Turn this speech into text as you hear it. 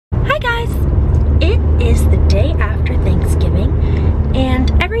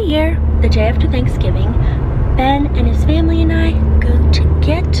the day after Thanksgiving, Ben and his family and I go to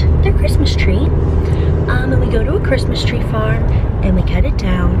get their Christmas tree. And we go to a Christmas tree farm and we cut it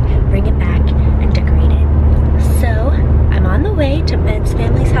down, bring it back, and decorate it. So I'm on the way to Ben's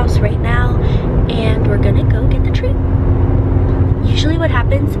family's house right now, and we're gonna go get the tree. Usually what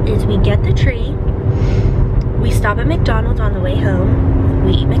happens is we get the tree, we stop at McDonald's on the way home,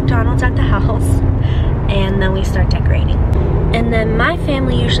 we eat McDonald's at the house, and then we start decorating. And then my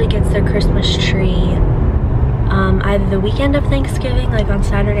family usually gets their Christmas tree either the weekend of Thanksgiving, like on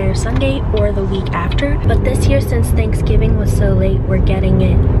Saturday or Sunday, or the week after. But this year, since Thanksgiving was so late, we're getting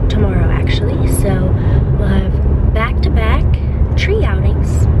it tomorrow actually. So we'll have back-to-back tree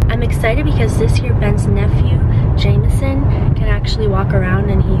outings. I'm excited because this year Ben's nephew, Jameson, can actually walk around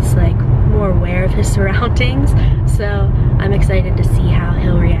and he's like more aware of his surroundings. So I'm excited to see how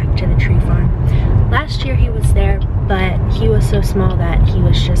he'll react to the tree farm. Last year he was there, but he was so small that he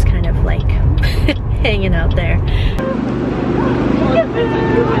was just kind of like hanging out there.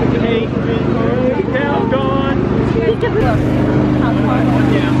 Hey, now gone. Hello.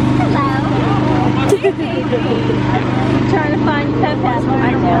 Trying to find pet pads.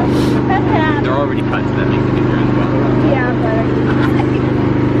 I know. Pet pads. They're already cut, so that makes it easier as well. Yeah, better.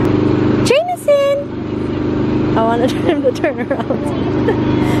 Jameson! I wanted him to turn around.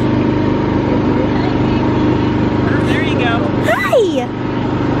 There you go. Hi!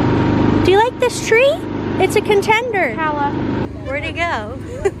 Do you like this tree? It's a contender. Hala. Where'd he go?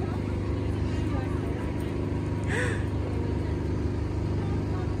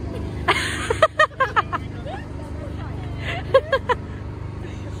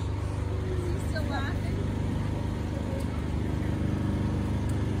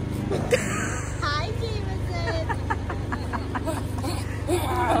 Hi, Jameson. What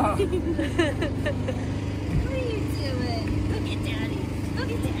are you doing? Look at Daddy. Look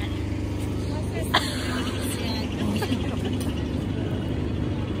at Daddy.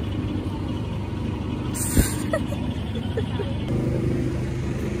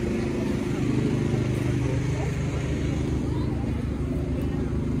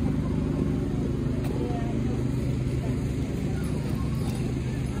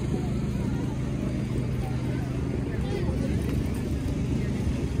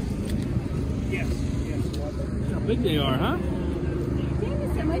 How big they are, huh?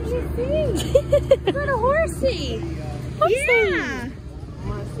 Jameson, what do you see? What a horsey. Yeah.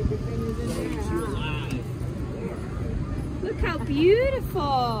 Look how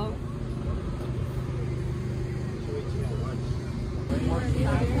beautiful.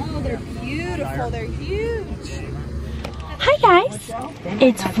 Oh, they're beautiful. They're huge. Hi guys,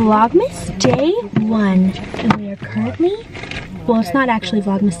 it's Vlogmas Day 1, and we are currently, well, it's not actually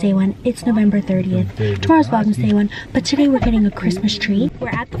Vlogmas Day 1, it's November 30th. Tomorrow's Vlogmas Day 1, but today we're getting a Christmas tree. We're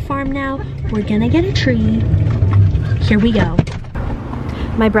at the farm now, we're gonna get a tree. Here we go.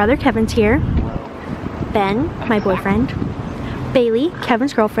 My brother Kevin's here, Ben, my boyfriend, Bailey,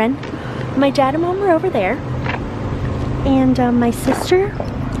 Kevin's girlfriend, my dad and mom are over there, and my sister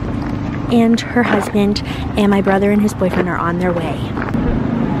and her husband and my brother and his boyfriend are on their way.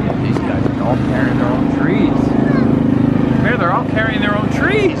 These guys are all carrying their own trees. Man, they're all carrying their own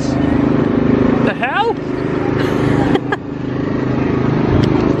trees. What the hell?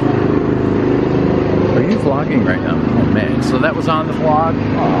 Are you vlogging right now? Oh man, so that was on the vlog?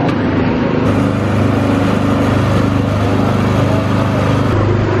 Oh.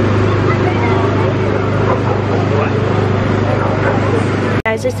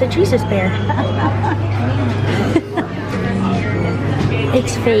 Guys, it's a Jesus bear.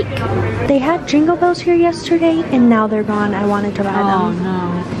 It's fake. They had Jingle Bells here yesterday and now they're gone. I wanted to buy them. Oh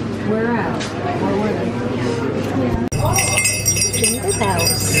no. Where at? Where were they? Jingle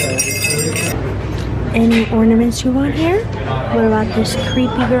Bells. Any ornaments you want here? What about this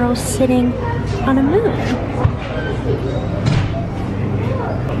creepy girl sitting on a moon?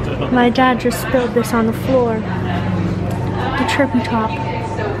 My dad just spilled this on the floor. The chirpy top.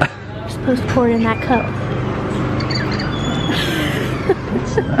 You're supposed to pour it in that cup.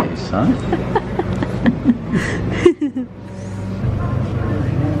 That's nice, huh?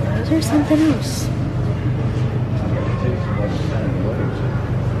 Those are something else.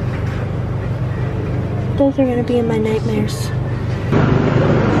 Those are gonna be in my nightmares.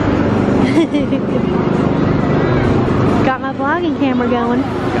 Got my vlogging camera going.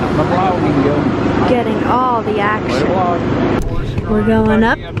 Got my vlogging going. Getting all the action. Vlog. We're going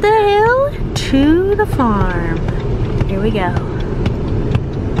up the hill to the farm. Here we go.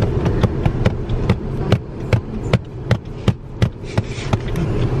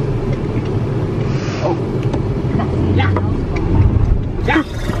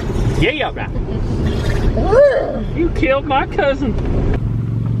 Yeah. killed her. You killed my cousin.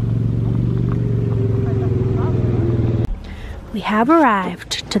 We have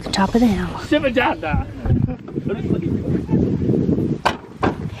arrived to the top of the hill.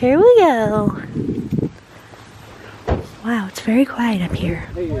 Here we go. Wow, it's very quiet up here.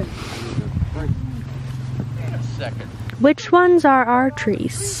 Wait a second. Which ones are our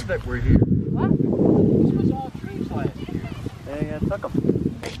trees? That we're here. What? This was all trees last year. They took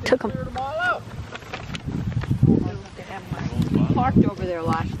them. They took them. Cleared them all out. Parked over there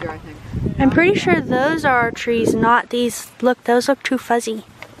last year, I think. I'm pretty sure those are our trees, not these. Look, those look too fuzzy.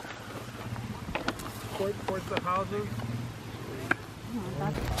 Towards the houses.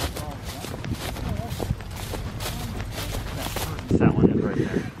 That one is right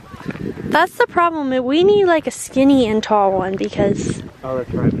there. That's the problem. We need like a skinny and tall one because Oh,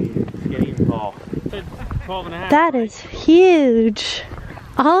 that's right. Skinny and tall. 12 and a half. that is huge.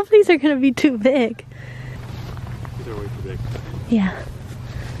 All of these are going to be too big. These are way too big. Yeah.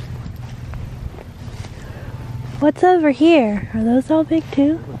 What's over here? Are those all big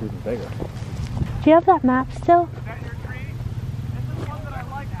too? This is even bigger. Do you have that map still? Is that your tree? This is one that I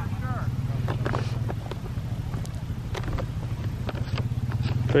like for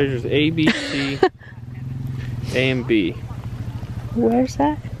sure. Treasures A, B, C, A, and B. Where's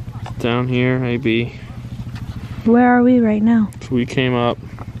that? Down here, A, B. Where are we right now? So we came up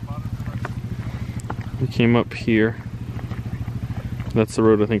here. That's the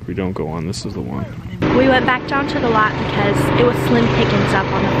road I think we don't go on. This is the one. We went back down to the lot because it was slim pickings up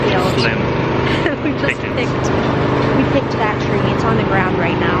on the field. Slim. We just pickings. picked that tree. It's on the ground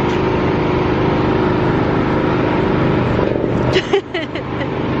right now.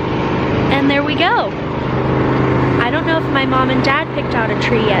 And there we go. I don't know if my mom and dad picked out a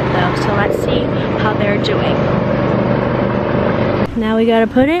tree yet though, so let's see how they're doing. Now we gotta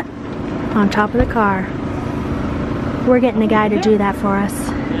put it on top of the car. We're getting a guy to do that for us.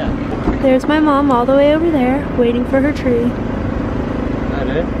 Yeah. There's my mom all the way over there, waiting for her tree. That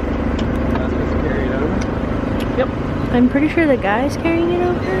it? That's what's carried over? Yep. I'm pretty sure the guy's carrying it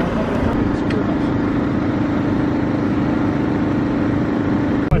over.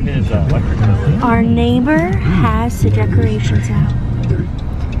 What his electric bill is. Our neighbor has the decorations out.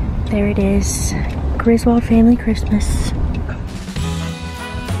 There it is. Griswold Family Christmas.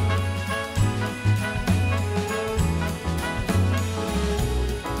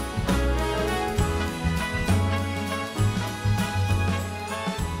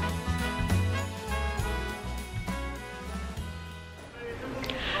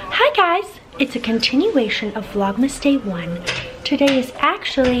 Hi guys, it's a continuation of Vlogmas Day 1. Today is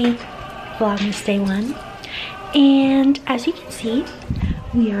actually Vlogmas Day 1. And as you can see,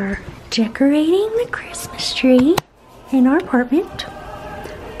 we are decorating the Christmas tree in our apartment.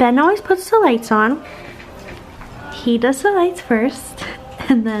 Ben always puts the lights on. He does the lights first,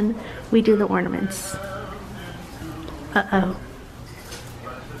 and then we do the ornaments. Uh-oh.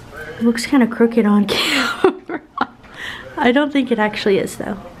 It looks kind of crooked on camera. I don't think it actually is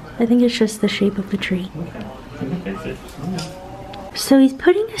though. I think it's just the shape of the tree. So he's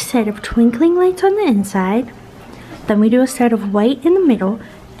putting a set of twinkling lights on the inside. Then we do a set of white in the middle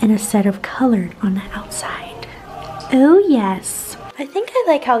and a set of colored on the outside. Oh yes. I think I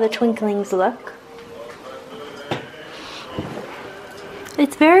like how the twinklings look.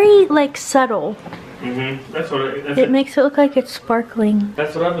 It's very like subtle. Mm-hmm. That's what it makes it look like it's sparkling.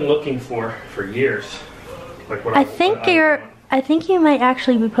 That's what I've been looking for years. Like what I think you might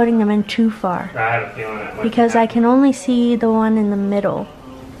actually be putting them in too far. I had a feeling that. Because I can only see the one in the middle.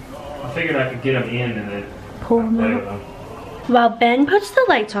 I figured I could get them in and then Pull them out. While Ben puts the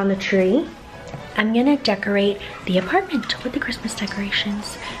lights on the tree, I'm gonna decorate the apartment with the Christmas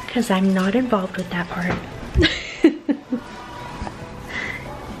decorations because I'm not involved with that part.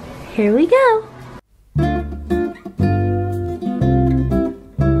 Here we go.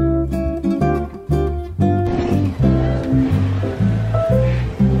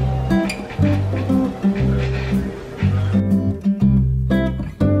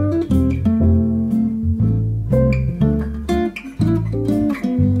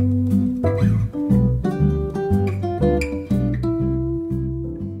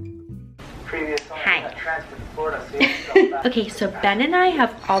 Okay, so Ben and I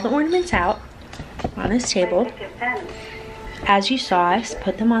have all the ornaments out on this table. As you saw us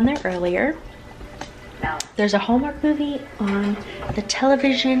put them on there earlier. There's a Hallmark movie on the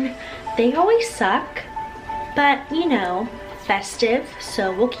television. They always suck, but you know, festive,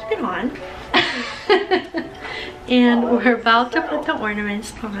 so we'll keep it on. And we're about to put the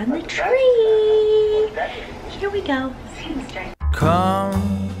ornaments on the tree. Here we go.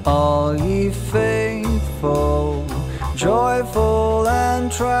 Come all ye faithful, joyful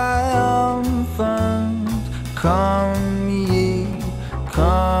and triumphant, come ye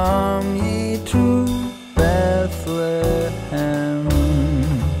to Bethlehem.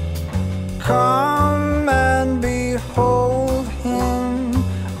 Come and behold him,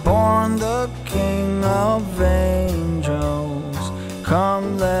 born the King of angels.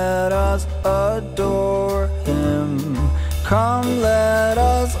 Come, let us adore him. Come, let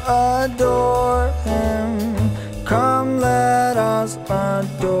us adore him. Come, let us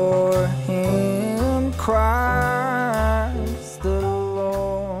adore him, Christ the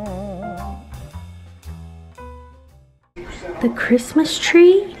Lord. The Christmas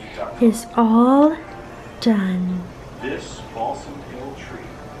tree is all done.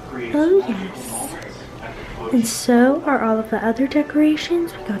 Oh yes. And so are all of the other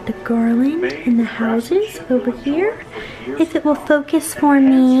decorations. We got the garland and the houses over here. If it will focus for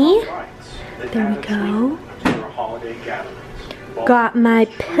me. There we go. Got my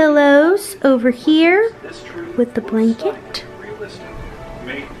pillows over here with the blanket.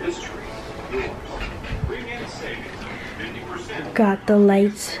 Got the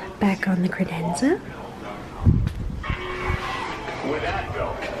lights back on the credenza.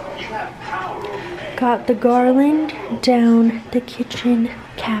 Got the garland down the kitchen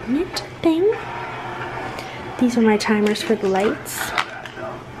cabinet thing. These are my timers for the lights.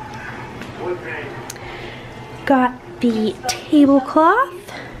 Got the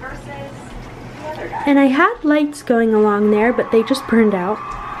tablecloth. And I had lights going along there, but they just burned out.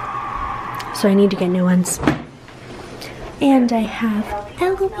 So I need to get new ones. And I have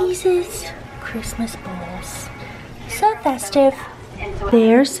Eloise's Christmas bowls. So festive.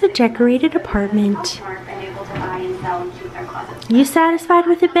 There's the decorated apartment. You satisfied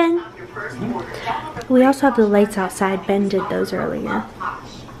with it, Ben? We also have the lights outside. Ben did those earlier.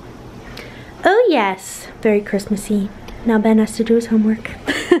 Oh yes, very Christmassy. Now Ben has to do his homework.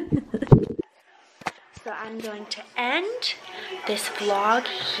 So I'm going to end this vlog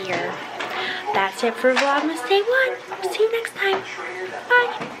here. That's it for Vlogmas Day 1. See you next time.